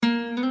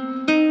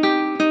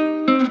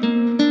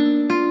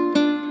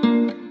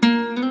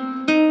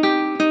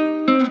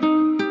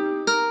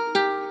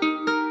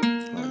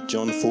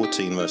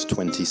14, verse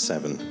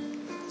 27.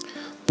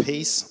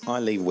 Peace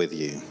I leave with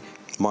you,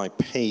 my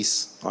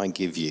peace I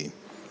give you.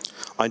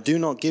 I do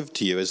not give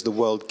to you as the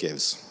world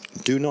gives.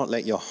 Do not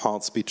let your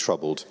hearts be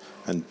troubled,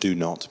 and do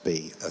not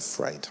be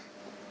afraid.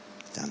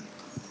 Dan.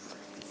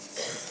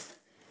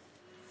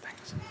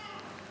 Thanks.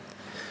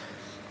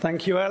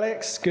 Thank you,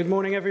 Alex. Good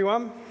morning,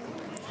 everyone.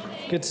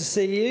 Good to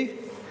see you.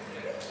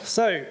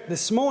 So,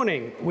 this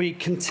morning we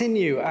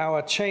continue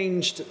our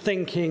Changed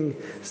Thinking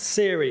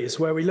series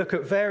where we look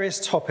at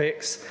various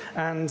topics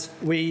and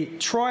we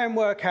try and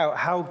work out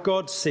how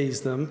God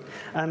sees them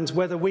and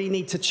whether we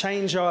need to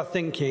change our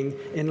thinking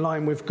in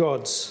line with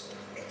God's.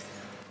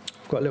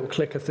 I've got a little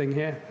clicker thing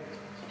here.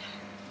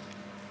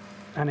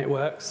 And it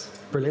works.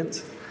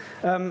 Brilliant.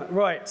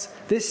 Right,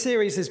 this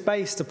series is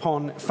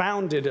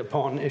founded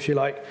upon, if you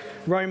like,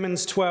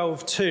 Romans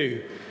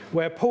 12:2,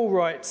 where Paul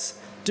writes,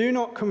 "Do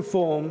not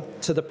conform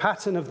to the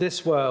pattern of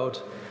this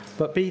world,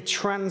 but be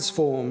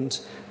transformed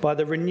by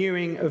the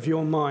renewing of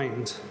your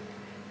mind."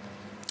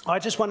 I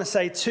just want to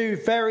say two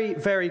very,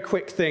 very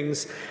quick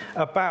things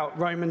about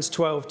Romans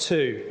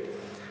 12:2.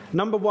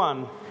 Number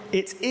one,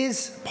 it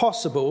is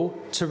possible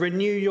to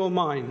renew your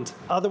mind.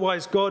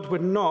 Otherwise, God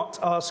would not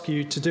ask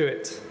you to do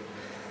it.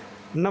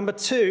 Number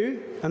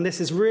two, and this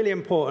is really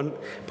important,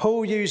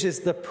 Paul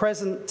uses the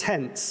present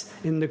tense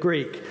in the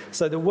Greek.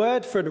 So the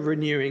word for the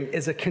renewing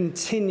is a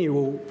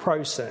continual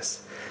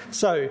process.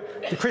 So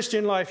the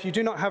Christian life, you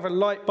do not have a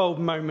light bulb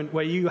moment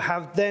where you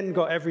have then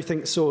got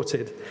everything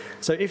sorted.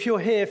 So if you're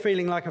here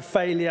feeling like a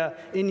failure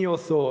in your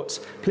thoughts,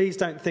 please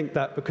don't think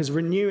that, because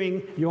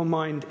renewing your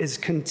mind is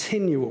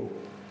continual.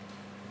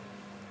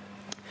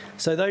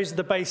 So those are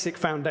the basic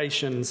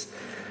foundations.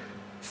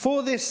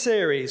 For this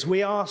series,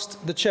 we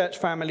asked the church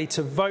family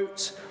to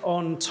vote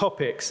on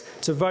topics,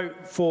 to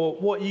vote for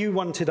what you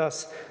wanted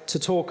us to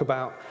talk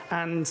about.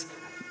 And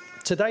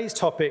today's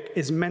topic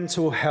is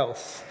mental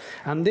health.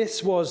 And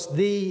this was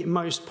the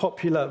most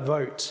popular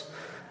vote.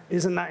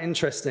 Isn't that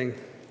interesting?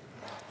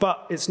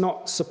 But it's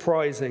not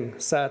surprising,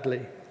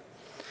 sadly.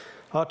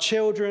 Our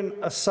children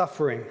are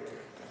suffering.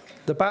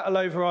 The battle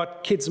over our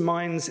kids'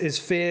 minds is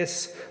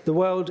fierce. The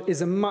world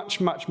is a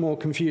much, much more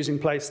confusing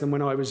place than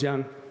when I was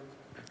young.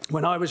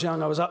 When I was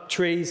young, I was up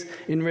trees,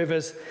 in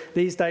rivers.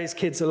 These days,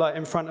 kids are like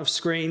in front of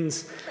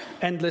screens,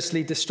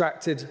 endlessly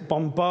distracted,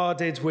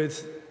 bombarded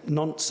with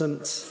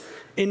nonsense.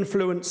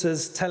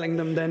 Influencers telling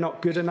them they're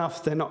not good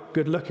enough, they're not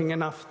good looking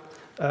enough,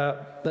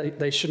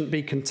 they shouldn't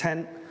be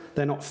content,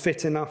 they're not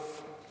fit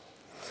enough.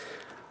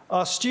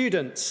 Our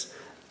students,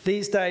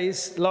 these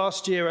days,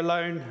 last year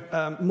alone,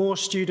 more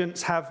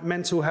students have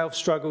mental health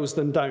struggles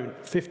than don't.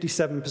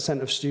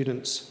 57% of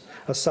students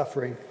are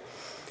suffering.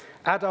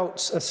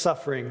 Adults are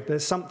suffering.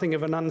 There's something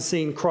of an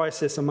unseen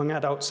crisis among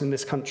adults in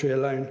this country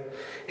alone.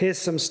 Here's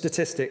some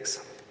statistics.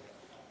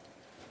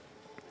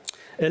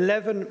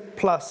 11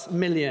 plus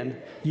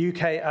million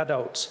UK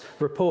adults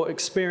report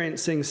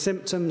experiencing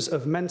symptoms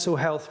of mental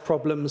health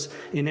problems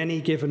in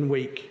any given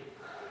week.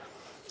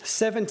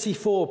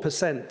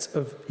 74%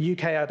 of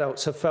UK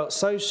adults have felt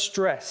so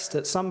stressed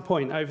at some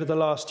point over the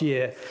last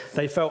year,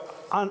 they felt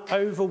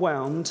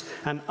overwhelmed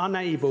and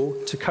unable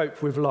to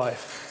cope with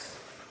life.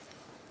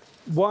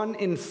 1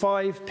 in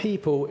 5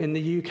 people in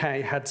the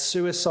UK had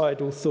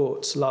suicidal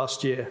thoughts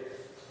last year.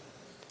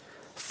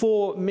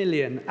 4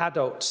 million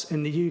adults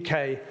in the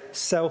UK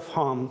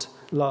self-harmed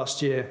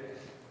last year.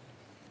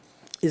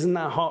 Isn't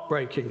that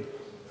heartbreaking?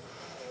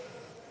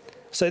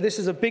 So this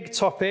is a big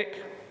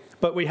topic,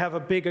 but we have a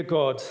bigger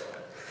God.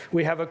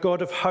 We have a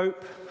God of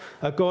hope,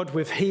 a God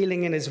with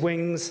healing in his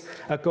wings,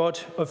 a God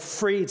of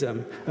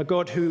freedom, a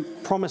God who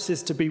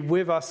promises to be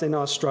with us in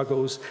our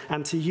struggles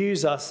and to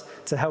use us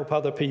to help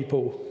other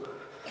people.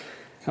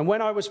 And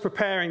when I was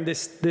preparing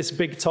this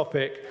big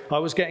topic, I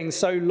was getting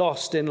so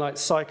lost in like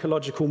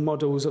psychological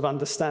models of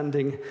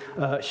understanding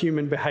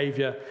human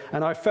behavior.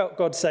 And I felt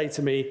God say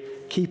to me,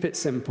 keep it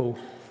simple.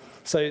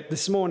 So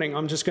this morning,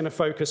 I'm just going to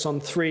focus on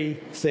 3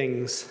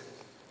 things.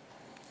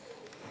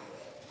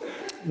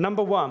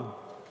 Number 1,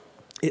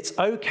 it's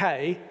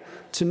okay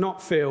to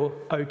not feel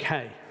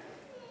okay.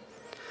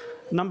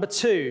 Number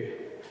 2,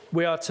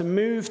 we are to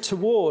move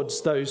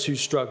towards those who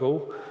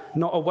struggle,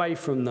 not away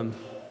from them.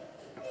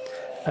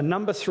 And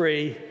number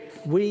 3,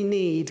 we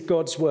need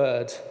God's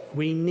word.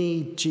 We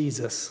need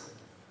Jesus.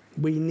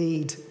 We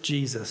need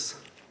Jesus.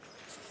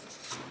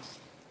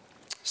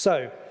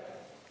 So,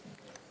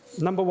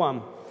 number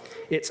 1,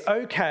 it's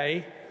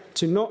okay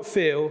to not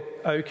feel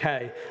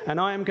okay. And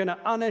I am going to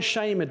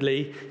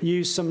unashamedly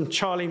use some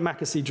Charlie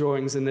Mackesy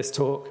drawings in this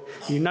talk.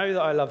 You know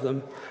that I love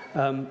them.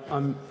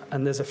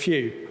 And there's a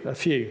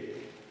few.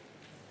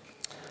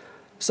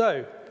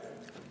 So,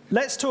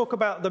 let's talk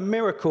about the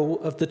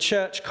miracle of the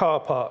church car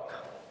park.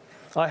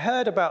 I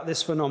heard about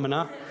this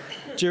phenomena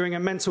during a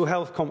mental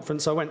health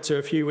conference I went to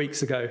a few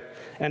weeks ago,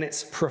 and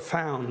it's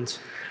profound.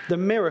 The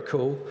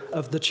miracle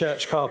of the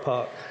church car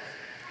park.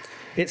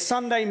 It's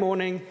Sunday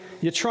morning,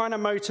 you're trying to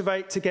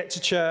motivate to get to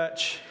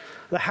church,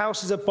 the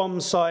house is a bomb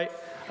site,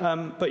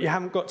 but you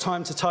haven't got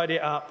time to tidy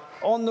it up,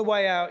 On the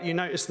way out, you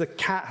notice the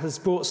cat has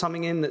brought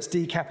something in that's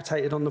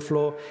decapitated on the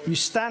floor. You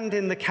stand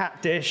in the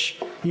cat dish.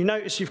 You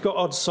notice you've got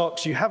odd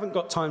socks. You haven't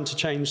got time to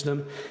change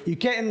them. You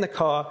get in the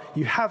car.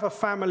 You have a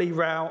family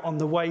row on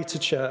the way to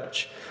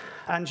church.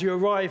 And you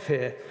arrive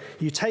here.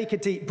 You take a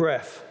deep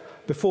breath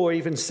before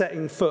even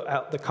setting foot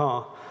out the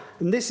car.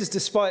 And this is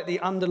despite the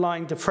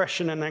underlying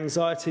depression and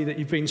anxiety that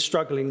you've been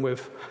struggling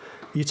with.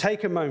 You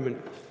take a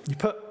moment. You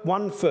put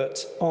one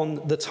foot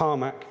on the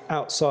tarmac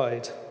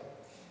outside.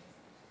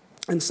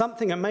 And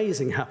something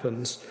amazing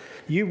happens.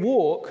 You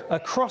walk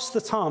across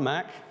the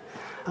tarmac,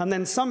 and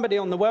then somebody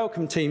on the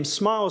welcome team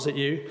smiles at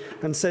you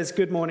and says,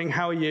 "Good morning,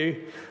 how are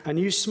you?" And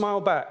you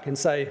smile back and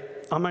say,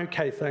 "I'm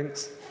okay,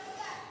 thanks."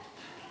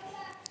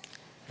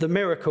 The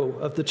miracle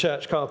of the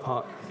church car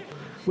park.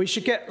 We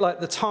should get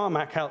the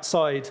tarmac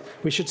outside.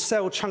 We should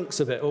sell chunks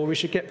of it, or we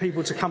should get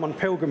people to come on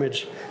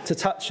pilgrimage to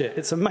touch it.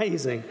 It's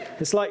amazing.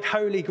 It's like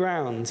holy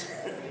ground.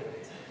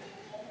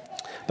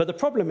 But the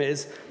problem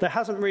is, there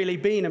hasn't really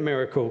been a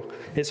miracle.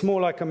 It's more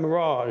like a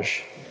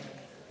mirage.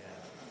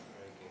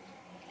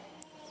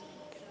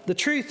 The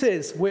truth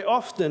is, we're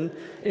often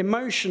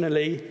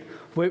emotionally,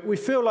 we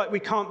feel like we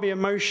can't be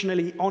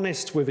emotionally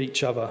honest with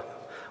each other.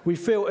 We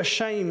feel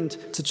ashamed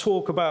to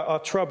talk about our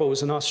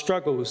troubles and our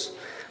struggles.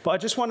 But I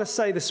just want to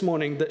say this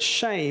morning that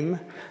shame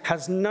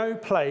has no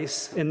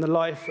place in the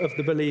life of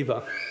the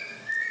believer.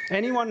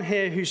 Anyone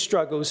here who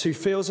struggles, who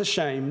feels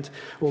ashamed,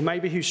 or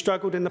maybe who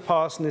struggled in the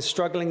past and is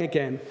struggling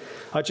again,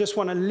 I just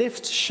want to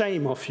lift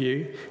shame off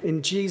you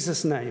in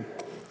Jesus' name.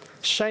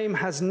 Shame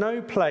has no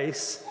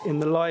place in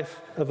the life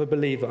of a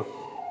believer.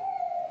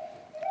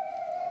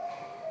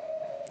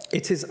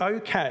 It is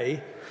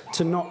okay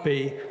to not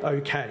be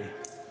okay.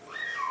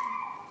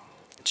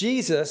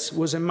 Jesus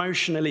was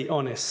emotionally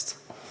honest,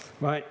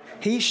 right?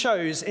 He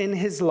shows in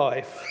his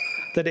life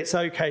that it's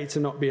okay to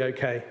not be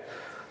okay.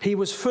 He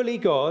was fully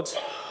God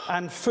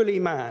and fully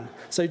man.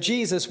 So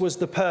Jesus was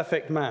the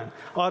perfect man.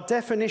 Our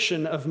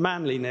definition of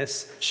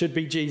manliness should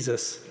be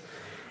Jesus.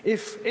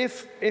 If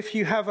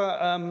you have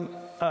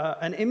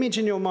an image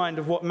in your mind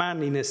of what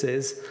manliness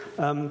is,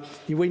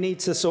 we need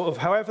to sort of,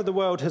 however the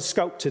world has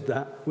sculpted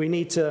that, we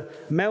need to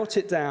melt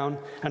it down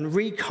and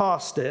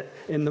recast it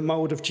in the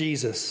mold of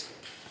Jesus.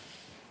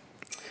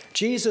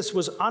 Jesus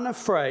was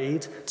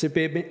unafraid to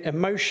be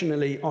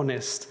emotionally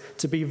honest,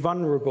 to be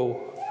vulnerable,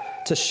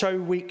 to show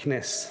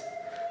weakness.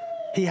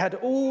 He had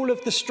all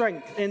of the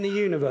strength in the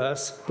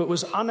universe, but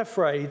was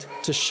unafraid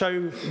to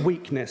show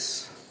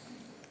weakness.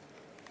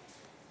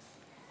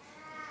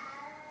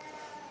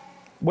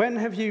 "When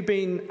have you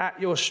been at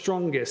your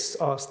strongest?"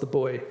 asked the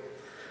boy.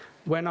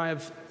 "When I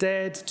have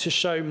dared to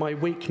show my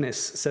weakness,"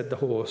 said the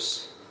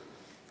horse.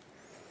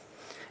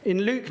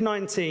 In Luke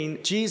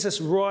 19, Jesus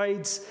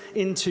rides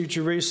into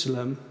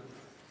Jerusalem,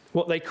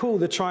 what they call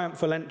the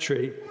triumphal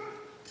entry,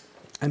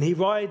 and he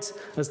rides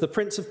as the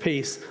Prince of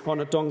Peace on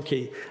a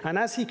donkey. And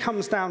as he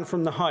comes down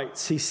from the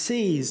heights, he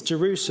sees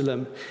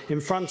Jerusalem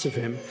in front of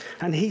him,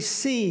 and he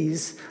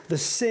sees the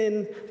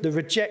sin, the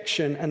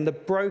rejection, and the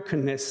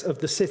brokenness of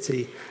the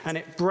city, and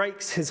it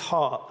breaks his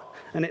heart.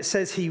 And it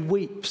says he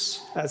weeps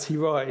as he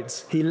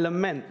rides. He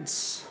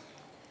laments.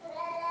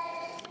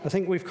 I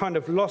think we've kind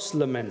of lost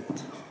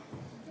lament.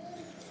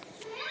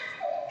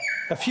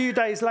 A few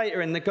days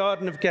later in the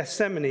Garden of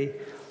Gethsemane,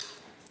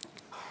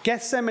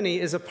 Gethsemane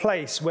is a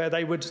place where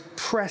they would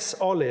press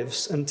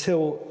olives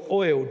until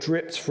oil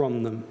dripped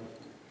from them.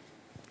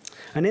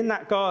 And in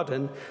that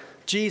garden,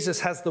 Jesus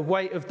has the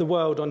weight of the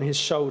world on his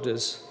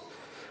shoulders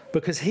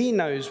because he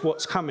knows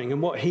what's coming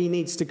and what he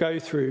needs to go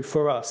through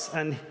for us.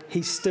 And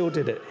he still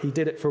did it. He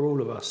did it for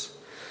all of us.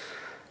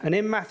 And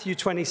in Matthew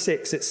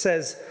 26, it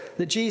says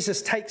that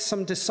Jesus takes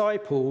some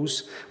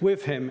disciples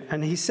with him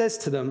and he says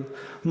to them,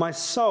 "My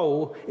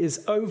soul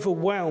is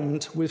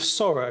overwhelmed with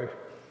sorrow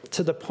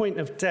to the point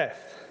of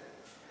death."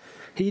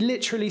 He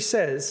literally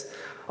says,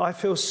 "I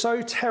feel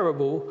so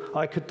terrible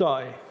I could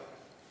die."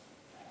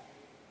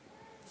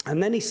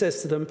 And then he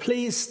says to them,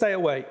 "Please stay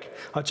awake.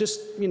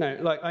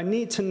 I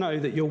need to know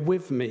that you're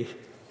with me."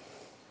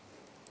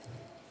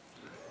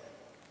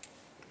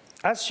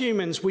 As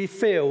humans, we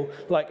feel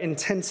like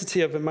intensity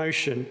of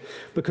emotion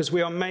because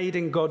we are made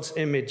in God's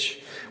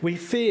image. We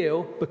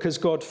feel because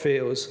God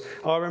feels.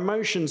 Our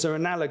emotions are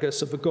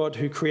analogous of the God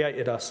who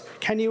created us.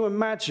 Can you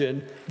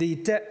imagine the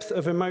depth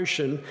of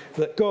emotion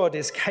that God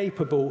is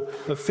capable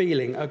of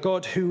feeling, a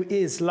God who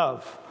is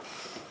love?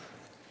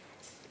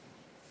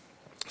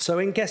 So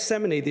in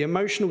Gethsemane, the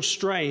emotional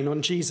strain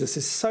on Jesus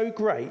is so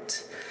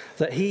great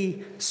that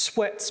he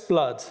sweats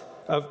blood,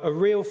 of a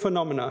real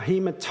phenomena,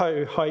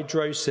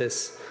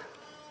 hematohydrosis,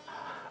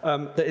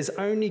 that is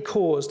only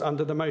caused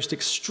under the most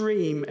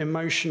extreme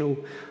emotional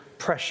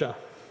pressure.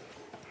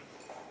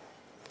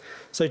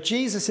 So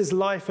Jesus'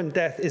 life and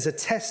death is a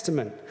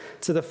testament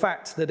to the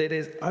fact that it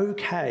is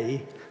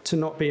okay to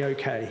not be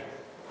okay.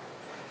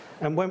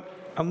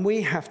 And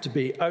we have to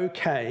be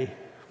okay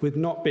with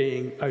not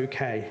being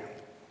okay.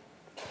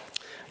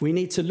 We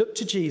need to look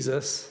to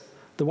Jesus,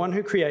 the one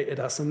who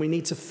created us, and we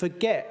need to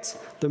forget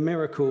the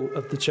miracle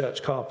of the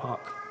church car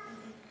park.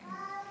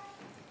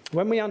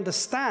 When we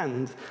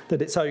understand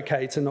that it's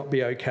okay to not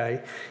be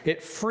okay,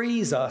 it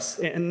frees us,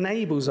 it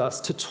enables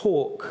us to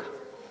talk,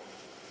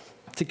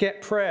 to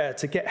get prayer,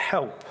 to get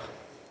help.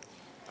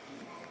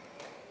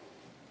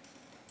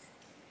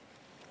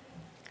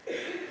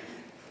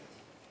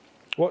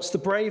 What's the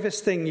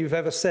bravest thing you've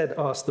ever said?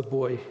 Asked the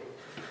boy.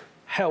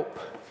 Help.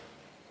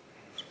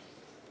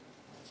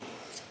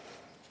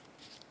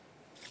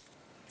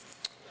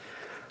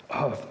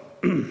 Oh.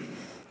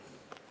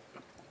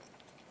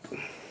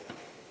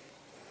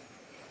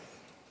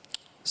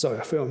 Sorry,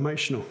 I feel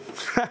emotional.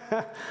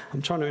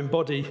 I'm trying to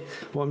embody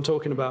what I'm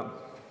talking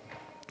about.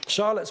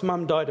 Charlotte's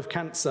mum died of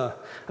cancer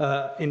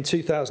in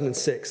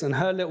 2006, and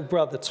her little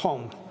brother,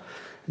 Tom,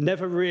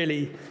 never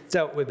really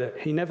dealt with it.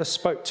 He never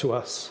spoke to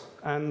us,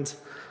 and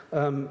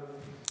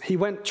he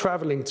went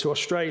travelling to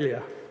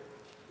Australia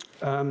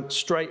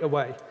straight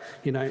away.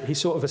 You know, he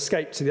sort of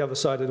escaped to the other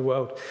side of the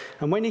world.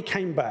 And when he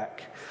came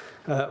back,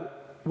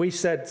 we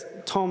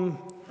said, Tom,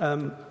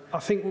 I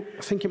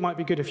think it might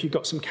be good if you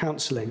got some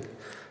counselling.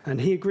 And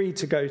he agreed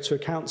to go to a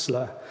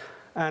counsellor.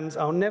 And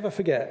I'll never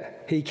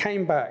forget, he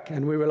came back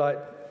and we were like,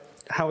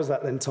 how was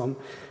that then, Tom?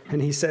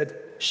 And he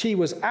said, she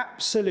was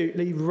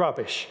absolutely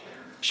rubbish.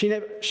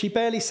 She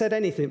barely said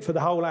anything for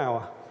the whole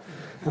hour.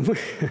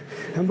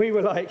 And we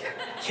were like,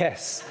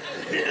 yes.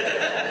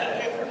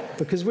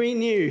 Because we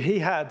knew he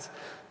had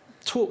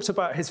talked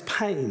about his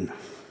pain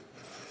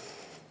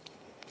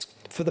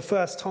for the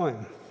first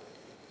time.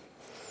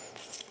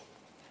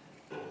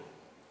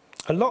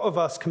 A lot of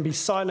us can be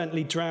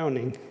silently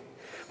drowning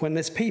when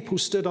there's people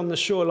stood on the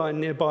shoreline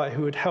nearby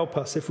who would help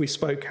us if we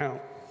spoke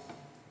out.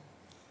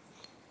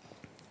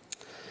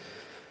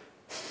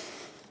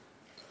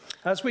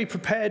 As we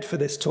prepared for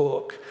this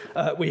talk,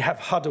 we have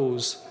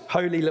huddles,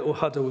 holy little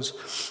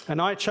huddles.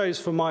 And I chose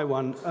for my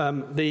one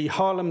the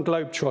Harlem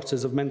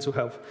Globetrotters of mental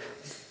health,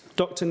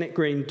 Dr. Nick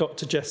Green,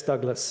 Dr. Jess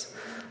Douglas.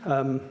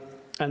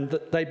 And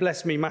they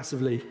blessed me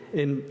massively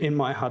in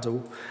my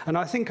huddle. And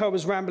I think I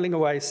was rambling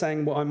away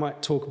saying what I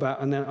might talk about,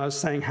 and then I was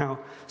saying how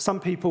some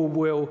people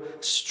will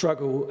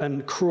struggle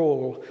and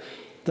crawl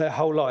their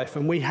whole life,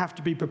 and we have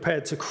to be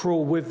prepared to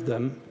crawl with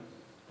them.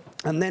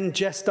 And then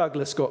Jess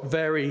Douglas got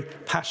very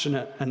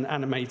passionate and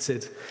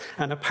animated.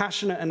 And a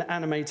passionate and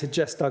animated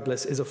Jess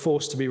Douglas is a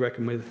force to be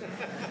reckoned with,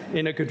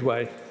 in a good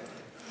way.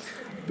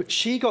 But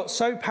she got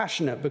so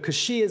passionate because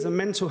she is a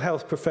mental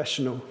health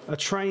professional, a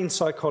trained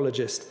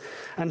psychologist,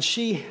 and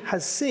she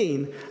has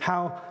seen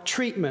how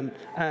treatment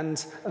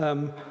and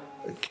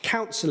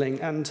counselling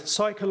and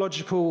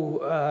psychological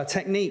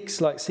techniques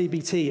like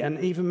CBT and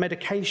even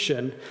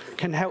medication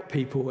can help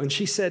people. And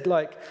she said,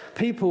 like,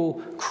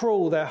 people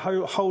crawl their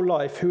whole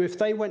life who, if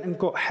they went and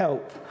got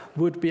help,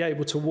 would be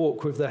able to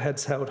walk with their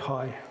heads held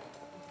high.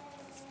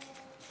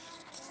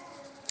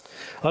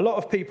 A lot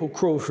of people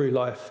crawl through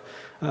life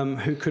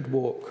who could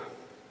walk.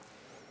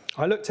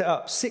 I looked it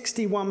up.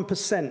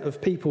 61%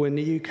 of people in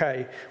the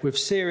UK with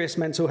serious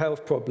mental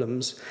health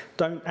problems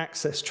don't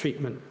access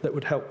treatment that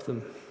would help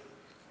them.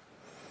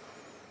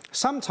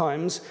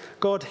 Sometimes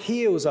God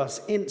heals us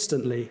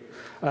instantly,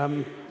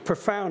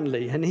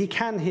 profoundly, and he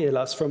can heal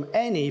us from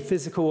any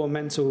physical or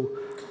mental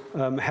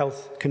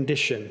health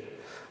condition.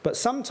 But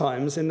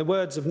sometimes, in the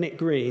words of Nick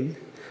Green,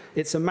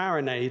 it's a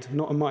marinade,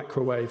 not a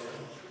microwave.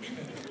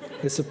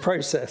 It's a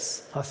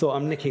process. I thought,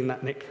 I'm nicking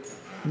that, Nick.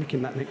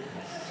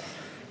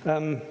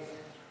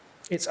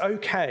 It's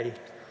okay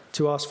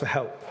to ask for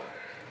help,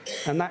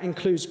 and that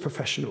includes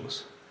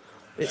professionals.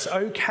 It's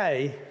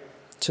okay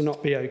to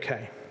not be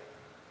okay.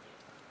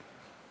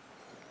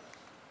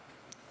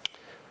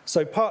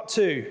 So part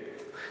 2,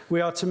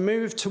 we are to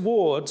move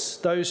towards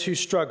those who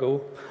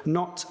struggle,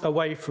 not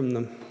away from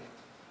them.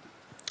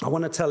 I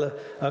want to tell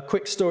a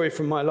quick story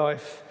from my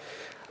life.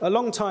 A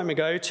long time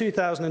ago,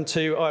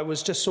 2002, I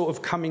was just sort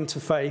of coming to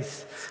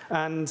faith,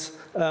 and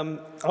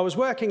I was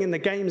working in the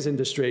games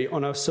industry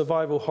on a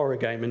survival horror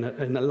game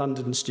in a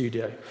London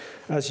studio,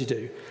 as you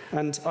do.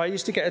 And I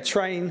used to get a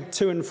train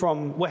to and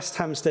from West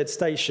Hampstead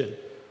Station.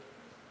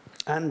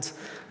 And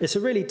it's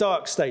a really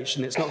dark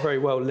station, it's not very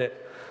well lit.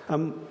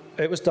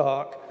 It was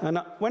dark, and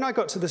when I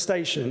got to the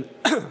station,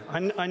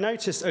 I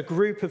noticed a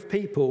group of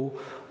people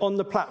on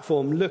the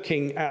platform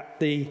looking at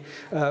the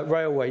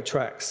railway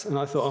tracks, and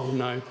I thought, oh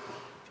no.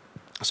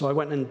 So I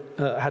went and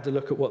had a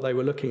look at what they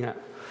were looking at.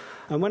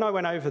 And when I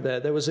went over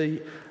there was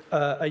a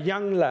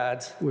young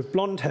lad with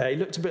blonde hair, he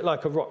looked a bit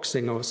like a rock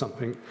singer or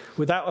something,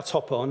 without a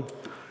top on,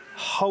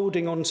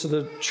 holding onto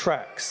the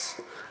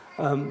tracks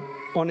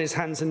on his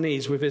hands and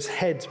knees with his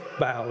head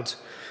bowed.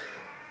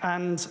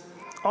 And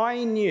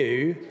I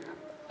knew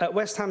at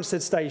West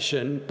Hampstead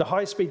Station, the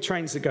high-speed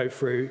trains that go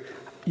through,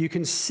 you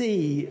can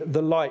see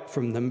the light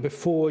from them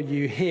before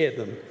you hear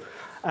them.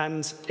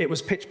 And it was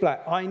pitch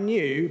black. I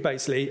knew,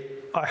 basically,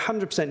 I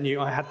 100%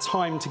 knew I had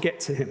time to get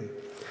to him.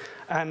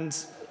 And,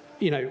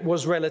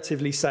 was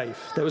relatively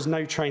safe. There was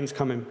no trains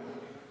coming.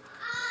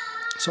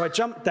 So I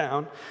jumped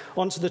down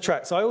onto the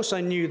tracks. I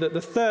also knew that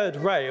the third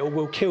rail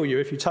will kill you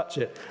if you touch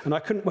it, and I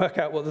couldn't work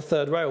out what the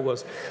third rail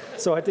was.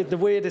 So I did the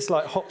weirdest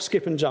like hop,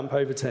 skip and jump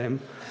over to him,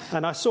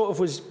 and I sort of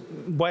was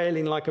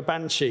wailing like a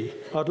banshee.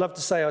 I'd love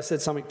to say I said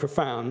something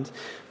profound,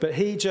 but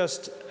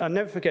I'll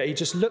never forget, he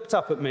just looked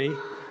up at me.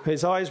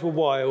 His eyes were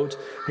wild.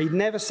 He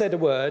never said a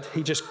word.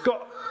 He just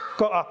got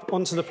up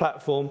onto the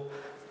platform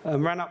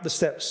and ran up the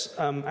steps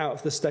out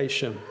of the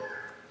station.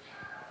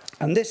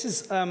 And this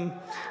is,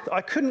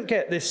 I couldn't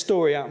get this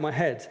story out of my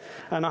head,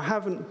 and I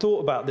haven't thought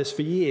about this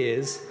for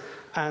years,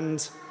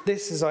 and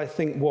this is, I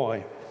think,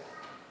 why.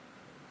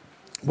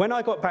 When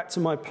I got back to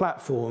my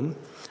platform,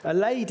 a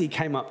lady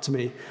came up to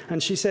me,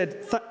 and she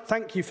said,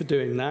 thank you for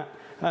doing that,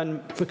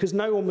 and because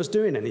no one was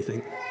doing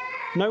anything.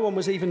 No one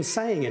was even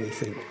saying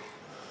anything.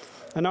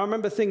 And I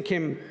remember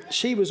thinking,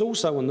 she was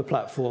also on the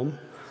platform,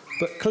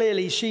 but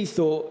clearly she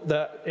thought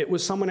that it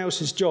was someone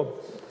else's job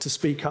to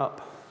speak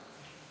up.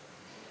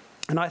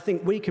 And I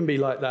think we can be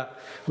like that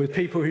with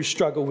people who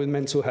struggle with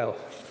mental health.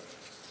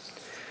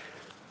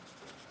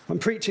 I'm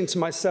preaching to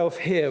myself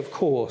here, of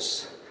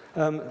course.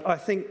 I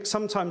think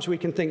sometimes we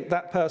can think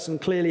that person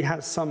clearly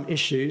has some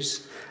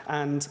issues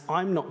and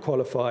I'm not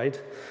qualified,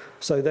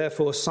 so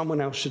therefore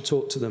someone else should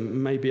talk to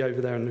them, maybe over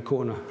there in the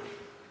corner.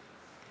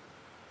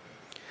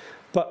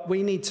 But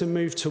we need to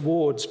move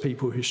towards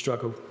people who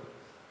struggle,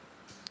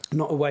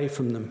 not away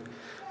from them.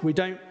 We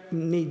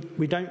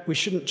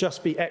shouldn't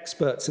just be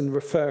experts in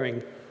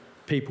referring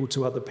people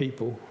to other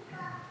people.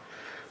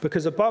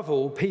 Because above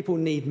all, people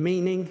need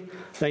meaning,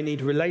 they need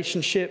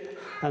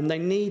relationship, and they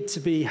need to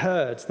be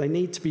heard. They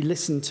need to be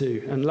listened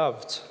to and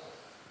loved.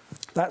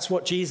 That's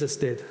what Jesus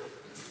did.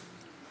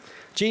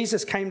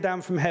 Jesus came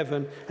down from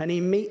heaven and he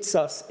meets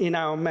us in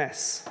our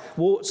mess,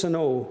 warts and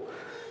all.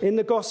 In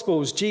the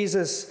Gospels,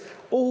 Jesus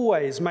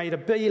always made a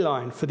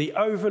beeline for the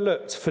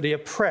overlooked, for the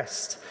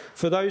oppressed,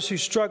 for those who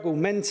struggle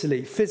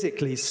mentally,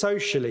 physically,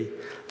 socially.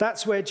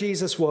 That's where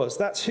Jesus was.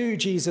 That's who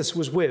Jesus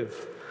was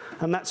with.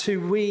 And that's who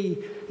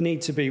we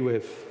need to be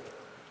with.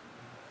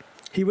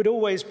 He would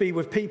always be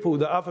with people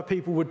that other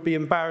people would be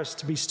embarrassed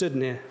to be stood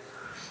near.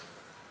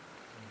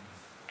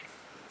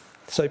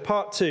 So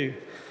part 2,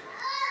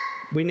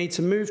 we need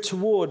to move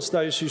towards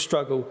those who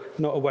struggle,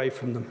 not away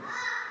from them.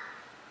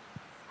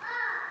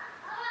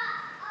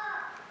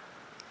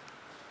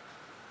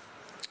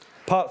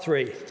 Part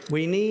 3,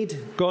 we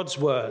need God's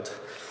word.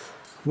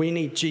 We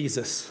need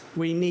Jesus.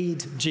 We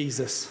need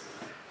Jesus.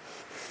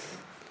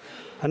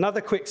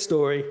 Another quick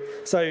story.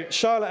 So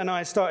Charlotte and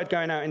I started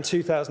going out in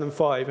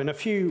 2005, and a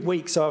few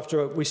weeks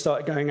after we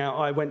started going out,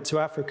 I went to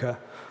Africa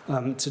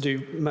to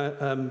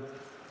do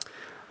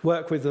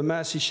work with the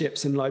Mercy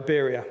ships in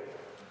Liberia.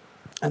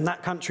 And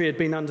that country had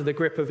been under the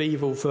grip of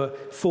evil for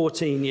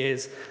 14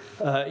 years.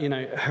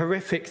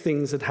 Horrific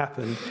things had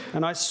happened.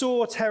 And I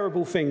saw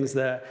terrible things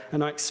there,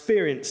 and I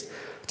experienced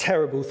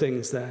terrible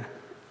things there.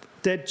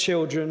 Dead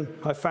children,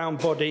 I found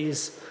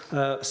bodies.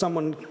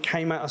 Someone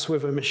came at us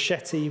with a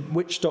machete,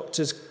 witch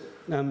doctors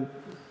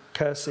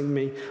cursing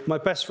me. My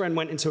best friend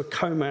went into a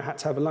coma, had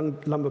to have a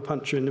lumbar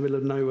puncture in the middle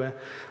of nowhere.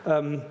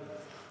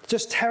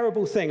 Just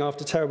terrible thing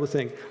after terrible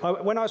thing.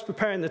 When I was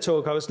preparing the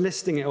talk, I was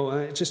listing it all,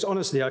 and just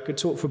honestly, I could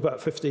talk for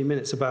about 15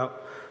 minutes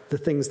about the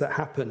things that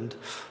happened,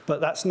 but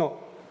that's not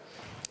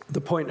the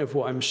point of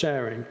what I'm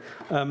sharing.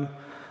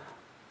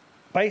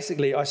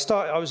 Basically, I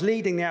was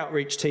leading the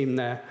outreach team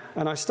there,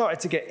 and I started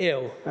to get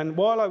ill. And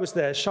while I was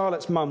there,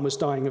 Charlotte's mum was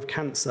dying of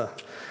cancer.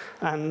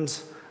 And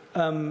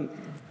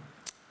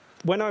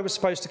when I was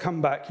supposed to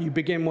come back, you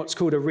begin what's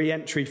called a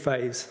re-entry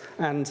phase.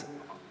 And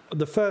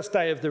the first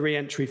day of the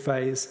re-entry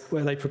phase,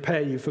 where they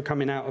prepare you for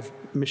coming out of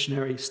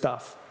missionary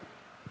stuff,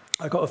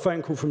 I got a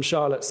phone call from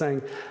Charlotte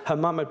saying her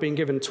mum had been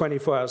given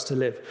 24 hours to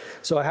live.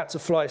 So I had to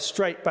fly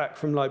straight back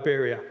from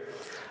Liberia.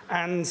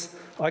 And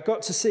I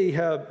got to see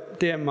her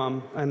dear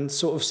mum and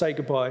sort of say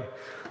goodbye.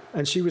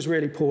 And she was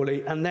really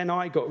poorly. And then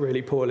I got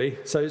really poorly.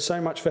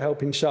 So much for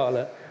helping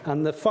Charlotte.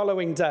 And the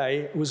following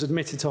day, was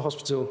admitted to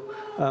hospital.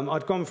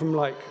 I'd gone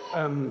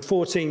from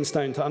 14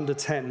 stone to under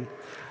 10.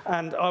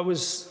 And I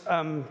was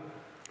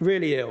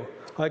really ill.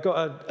 I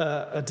got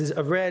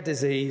a rare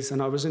disease,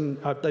 and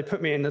they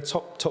put me in the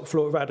top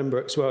floor of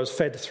Addenbrooke's, where I was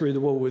fed through the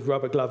wall with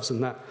rubber gloves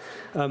and that,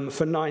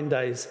 for 9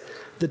 days.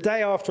 The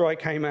day after I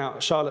came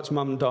out, Charlotte's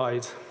mum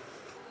died.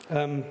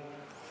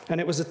 And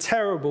it was a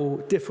terrible,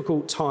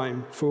 difficult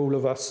time for all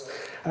of us.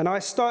 And I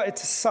started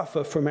to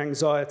suffer from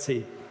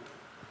anxiety.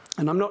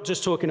 And I'm not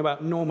just talking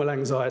about normal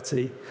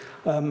anxiety.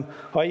 I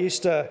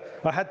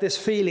had this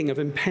feeling of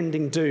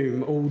impending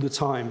doom all the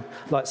time,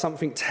 like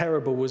something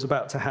terrible was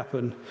about to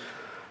happen.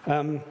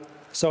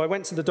 So I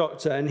went to the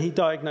doctor, and he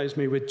diagnosed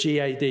me with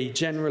GAD,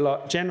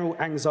 general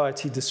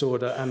anxiety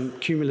disorder, and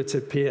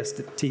cumulative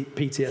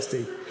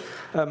PTSD.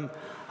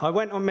 I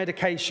went on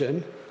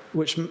medication,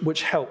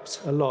 which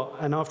helped a lot,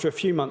 and after a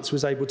few months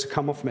was able to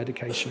come off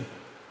medication.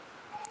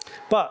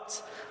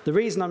 But the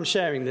reason I'm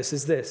sharing this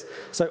is this.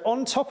 So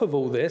on top of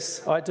all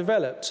this, I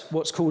developed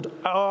what's called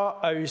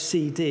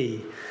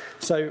ROCD,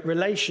 so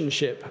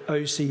relationship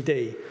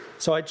OCD.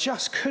 So I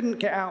just couldn't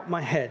get out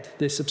my head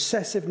this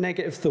obsessive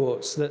negative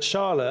thoughts that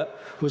Charlotte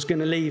was going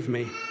to leave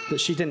me,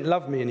 that she didn't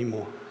love me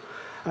anymore.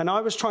 And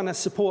I was trying to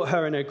support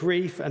her in her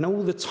grief, and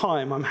all the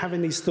time I'm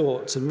having these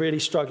thoughts and really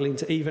struggling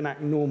to even act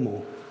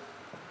normal.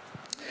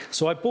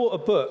 So I bought a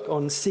book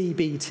on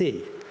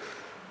CBT,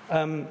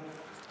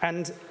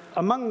 and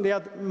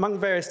among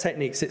various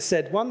techniques, it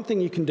said one thing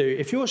you can do,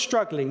 if you're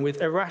struggling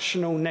with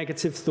irrational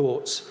negative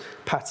thoughts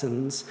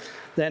patterns,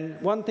 then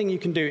one thing you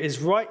can do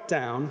is write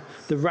down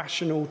the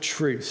rational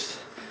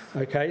truth.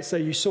 Okay, so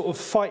you sort of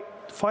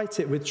fight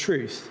it with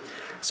truth.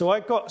 So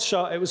I got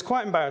Charlotte, it was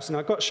quite embarrassing,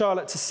 I got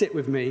Charlotte to sit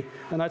with me,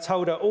 and I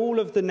told her all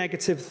of the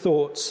negative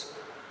thoughts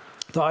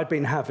that I'd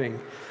been having.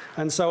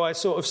 And so I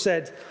sort of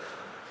said,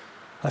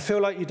 I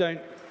feel like you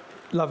don't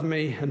love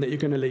me and that you're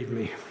going to leave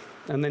me.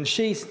 And then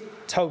she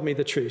told me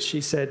the truth. She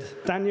said,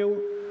 Daniel,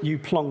 you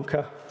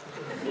plonker,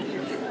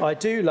 I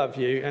do love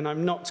you and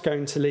I'm not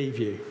going to leave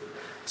you.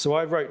 So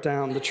I wrote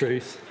down the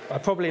truth. I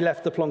probably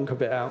left the plonker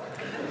bit out.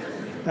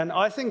 And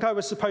I think I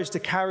was supposed to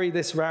carry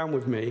this round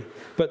with me,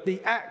 but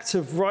the act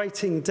of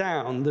writing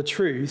down the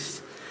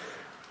truth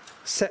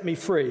set me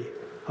free.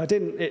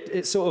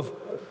 It sort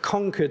of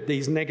conquered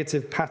these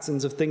negative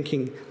patterns of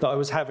thinking that I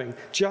was having.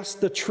 Just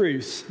the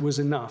truth was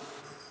enough.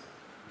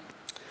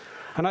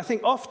 And I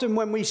think often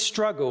when we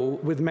struggle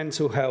with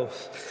mental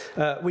health,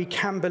 we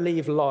can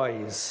believe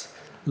lies.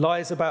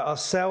 Lies about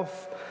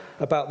ourselves,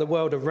 about the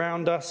world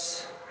around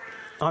us.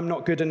 I'm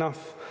not good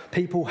enough.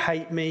 People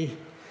hate me.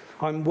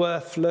 I'm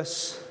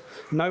worthless.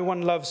 No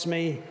one loves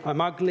me. I'm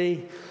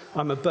ugly.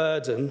 I'm a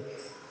burden.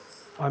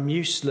 I'm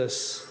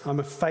useless. I'm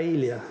a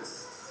failure.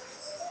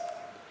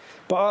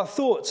 But our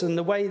thoughts and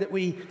the way that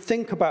we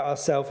think about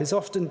ourselves is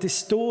often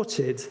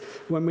distorted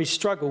when we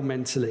struggle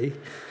mentally.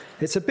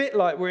 It's a bit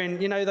like we're in,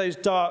 those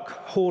dark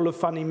hall of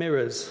funny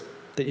mirrors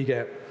that you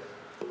get.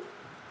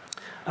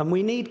 And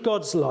we need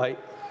God's light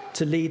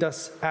to lead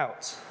us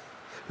out.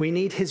 We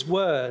need his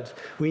word.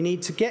 We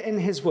need to get in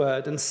his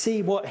word and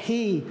see what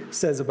he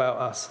says about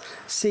us,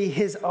 see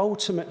his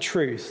ultimate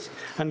truth.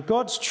 And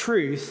God's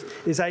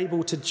truth is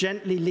able to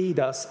gently lead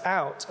us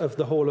out of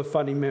the hall of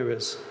funny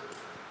mirrors.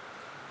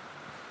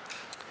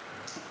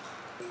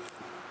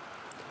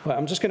 Right,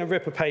 I'm just going to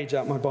rip a page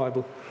out of my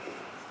Bible.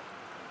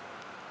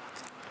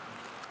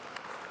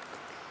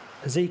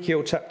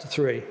 Ezekiel chapter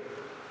 3.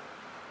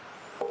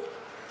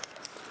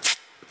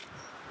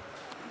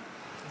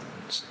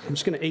 I'm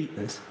just going to eat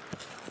this.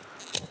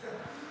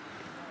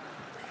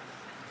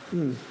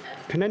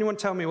 Can anyone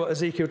tell me what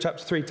Ezekiel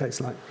chapter 3 tastes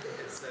like?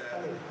 It's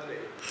honey.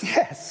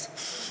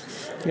 Yes.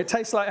 It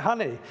tastes like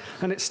honey,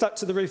 and it's stuck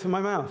to the roof of my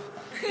mouth.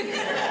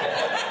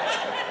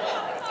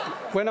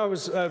 When I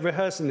was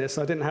rehearsing this,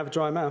 I didn't have a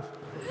dry mouth.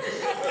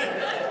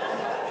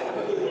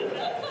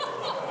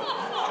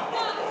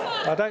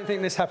 I don't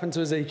think this happened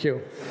to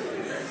Ezekiel.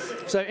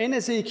 So in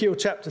Ezekiel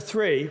chapter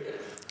 3,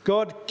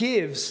 God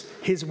gives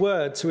his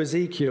word to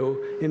Ezekiel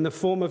in the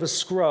form of a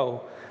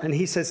scroll. And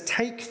he says,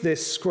 take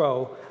this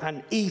scroll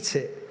and eat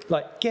it.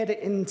 Like, get it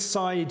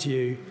inside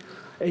you.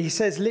 He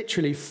says,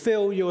 literally,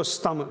 fill your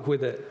stomach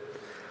with it.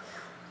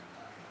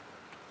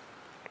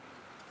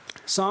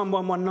 Psalm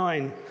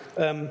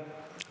 119,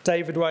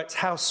 David writes,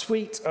 how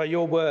sweet are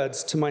your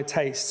words to my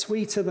taste,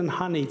 sweeter than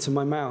honey to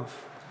my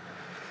mouth.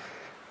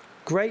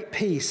 Great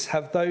peace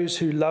have those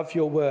who love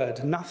your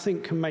word.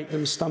 Nothing can make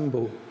them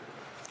stumble.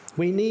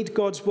 We need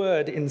God's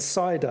word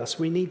inside us.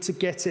 We need to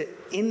get it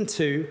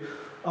into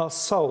our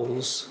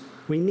souls.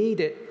 We need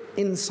it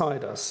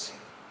inside us.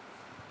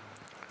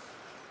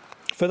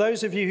 For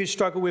those of you who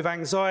struggle with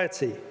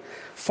anxiety,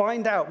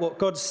 find out what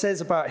God says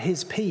about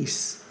his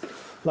peace.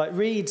 Like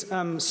read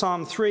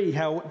Psalm 3,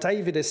 how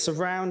David is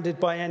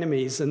surrounded by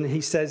enemies and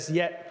he says,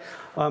 yet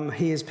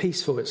he is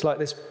peaceful. It's like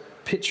this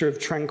picture of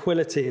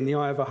tranquility in the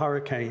eye of a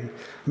hurricane.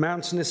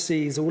 Mountainous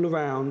seas all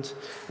around,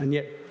 and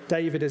yet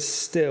David is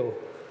still.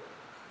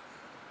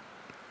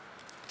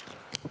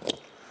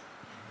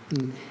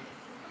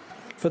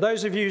 For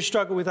those of you who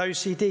struggle with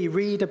OCD,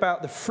 read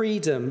about the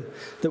freedom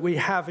that we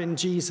have in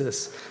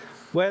Jesus.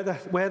 Where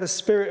the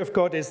Spirit of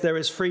God is, there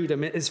is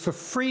freedom. It is for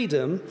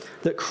freedom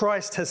that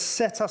Christ has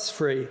set us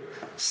free.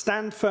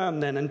 Stand firm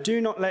then, and do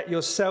not let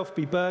yourself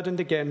be burdened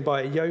again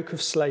by a yoke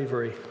of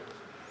slavery.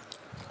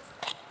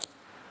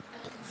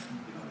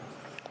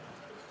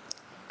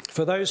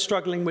 For those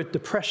struggling with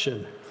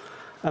depression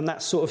and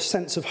that sort of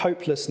sense of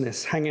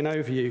hopelessness hanging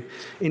over you,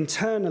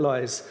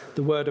 internalize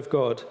the word of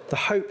God, the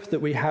hope that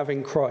we have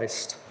in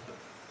Christ.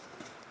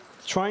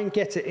 Try and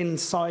get it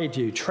inside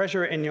you.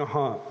 Treasure it in your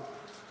heart.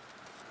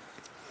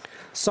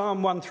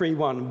 Psalm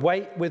 131,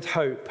 wait with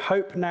hope.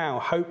 Hope now,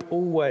 hope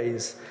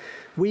always.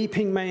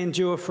 Weeping may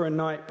endure for a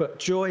night, but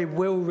joy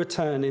will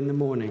return in the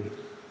morning.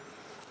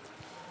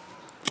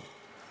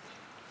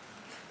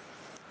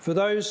 For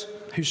those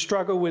who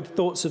struggle with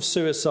thoughts of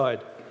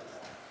suicide,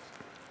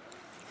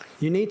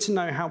 you need to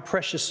know how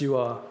precious you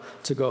are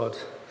to God,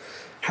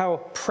 how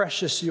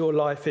precious your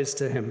life is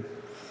to him.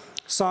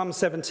 Psalm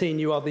 17,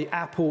 you are the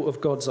apple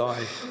of God's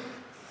eye.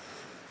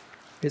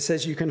 It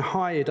says you can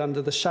hide under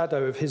the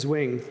shadow of his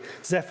wing.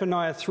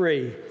 Zephaniah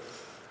 3,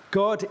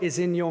 God is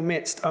in your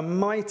midst, a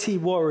mighty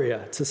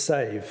warrior to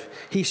save.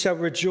 He shall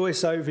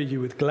rejoice over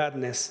you with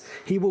gladness.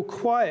 He will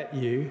quiet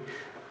you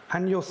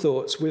and your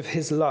thoughts with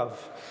his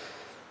love.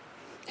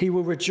 He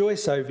will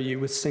rejoice over you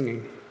with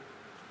singing.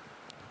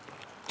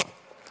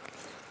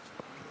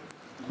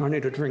 I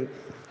need a drink.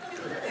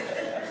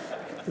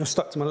 It's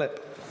stuck to my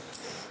lip.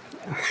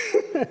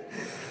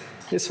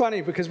 It's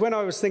funny because when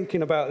I was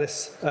thinking about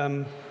this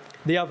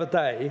the other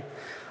day,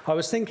 I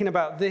was thinking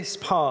about this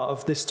part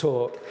of this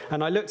talk,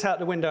 and I looked out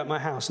the window at my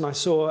house and I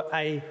saw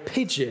a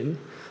pigeon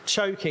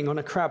choking on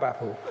a crab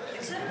apple.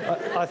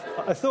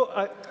 I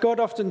thought God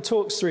often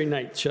talks through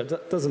nature,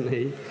 doesn't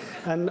he?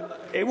 And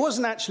it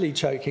wasn't actually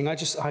choking.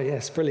 Oh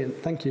yes,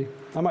 brilliant, thank you.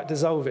 I might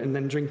dissolve it and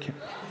then drink it.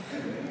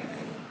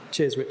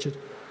 Cheers, Richard.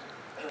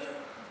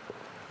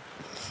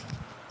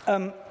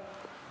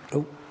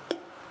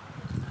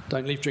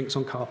 Don't leave drinks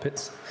on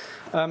carpets.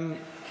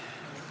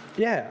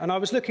 Yeah, and I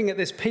was looking at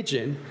this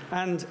pigeon,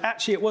 and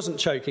actually it wasn't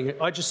choking.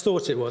 I just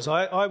thought it was.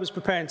 I was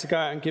preparing to go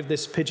out and give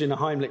this pigeon a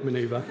Heimlich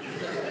manoeuvre.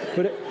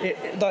 But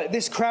like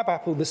this crab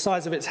apple, the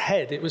size of its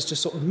head, it was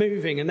just sort of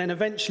moving, and then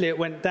eventually it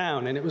went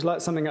down, and it was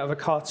like something out of a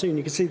cartoon.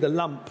 You could see the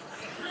lump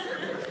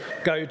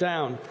go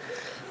down.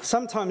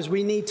 Sometimes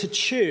we need to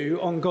chew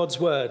on God's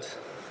word.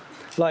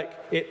 Like,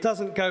 it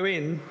doesn't go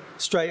in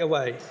straight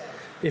away.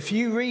 If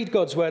you read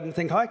God's word and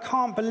think, I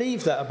can't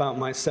believe that about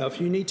myself,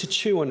 you need to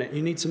chew on it,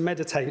 you need to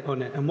meditate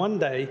on it, and one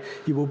day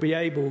you will be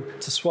able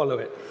to swallow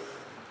it.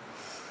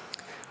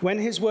 When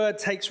his word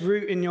takes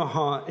root in your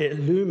heart, it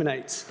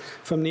illuminates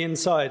from the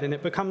inside, and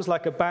it becomes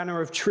like a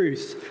banner of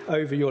truth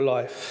over your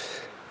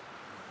life.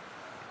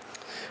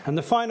 And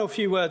the final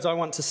few words I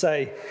want to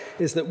say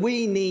is that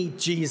we need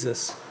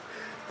Jesus.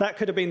 That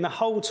could have been the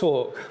whole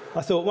talk.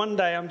 I thought one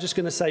day I'm just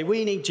going to say,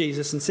 we need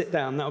Jesus, and sit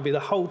down. That'll be the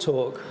whole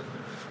talk.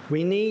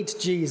 We need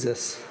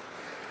Jesus.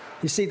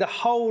 You see, the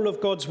whole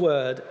of God's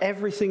word,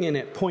 everything in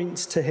it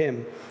points to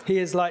him. He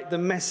is like the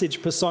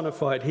message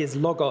personified. He is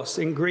Logos.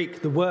 In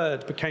Greek, the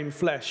word became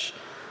flesh.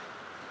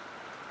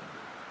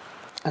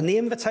 And the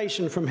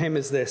invitation from him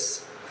is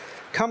this: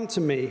 come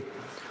to me,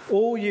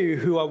 all you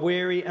who are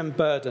weary and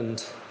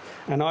burdened,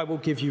 and I will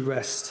give you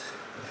rest.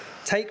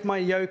 Take my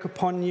yoke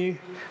upon you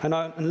and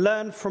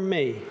learn from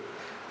me,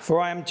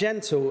 for I am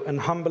gentle and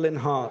humble in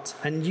heart,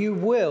 and you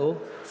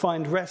will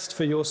find rest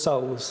for your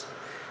souls.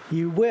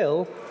 You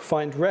will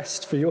find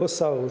rest for your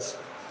souls.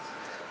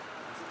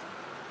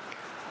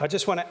 I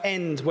just want to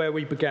end where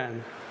we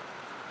began.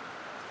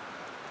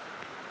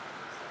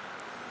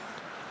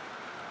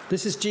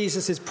 This is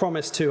Jesus'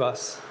 promise to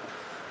us.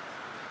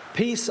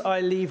 Peace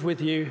I leave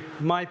with you,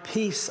 my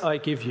peace I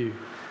give you.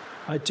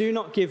 I do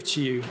not give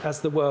to you as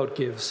the world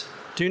gives.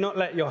 Do not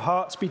let your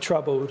hearts be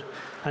troubled,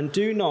 and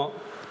do not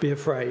be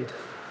afraid.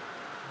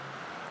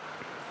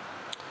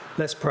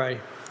 Let's pray.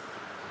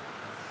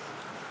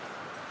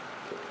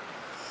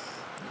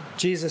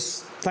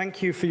 Jesus,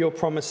 thank you for your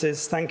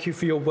promises. Thank you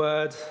for your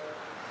word.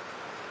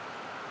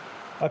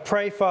 I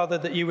pray, Father,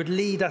 that you would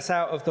lead us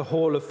out of the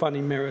hall of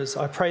funny mirrors.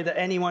 I pray that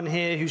anyone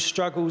here who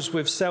struggles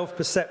with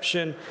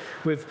self-perception,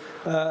 with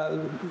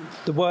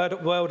the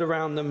world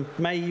around them,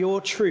 may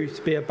your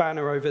truth be a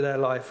banner over their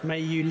life. May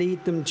you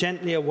lead them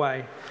gently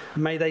away.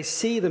 May they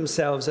see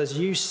themselves as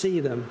you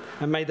see them,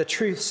 and may the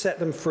truth set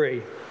them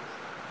free.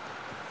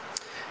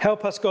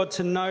 Help us, God,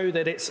 to know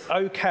that it's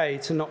okay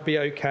to not be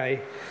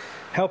okay.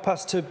 Help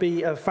us to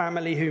be a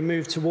family who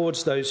move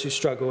towards those who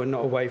struggle and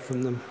not away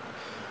from them.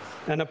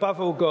 And above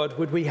all, God,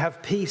 would we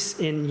have peace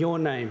in your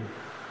name?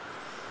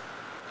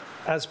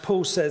 As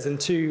Paul says in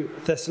 2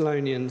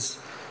 Thessalonians,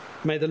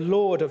 may the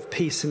Lord of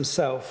peace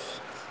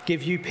himself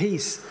give you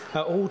peace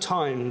at all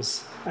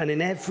times and in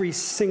every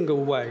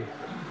single way.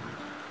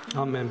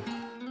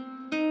 Amen.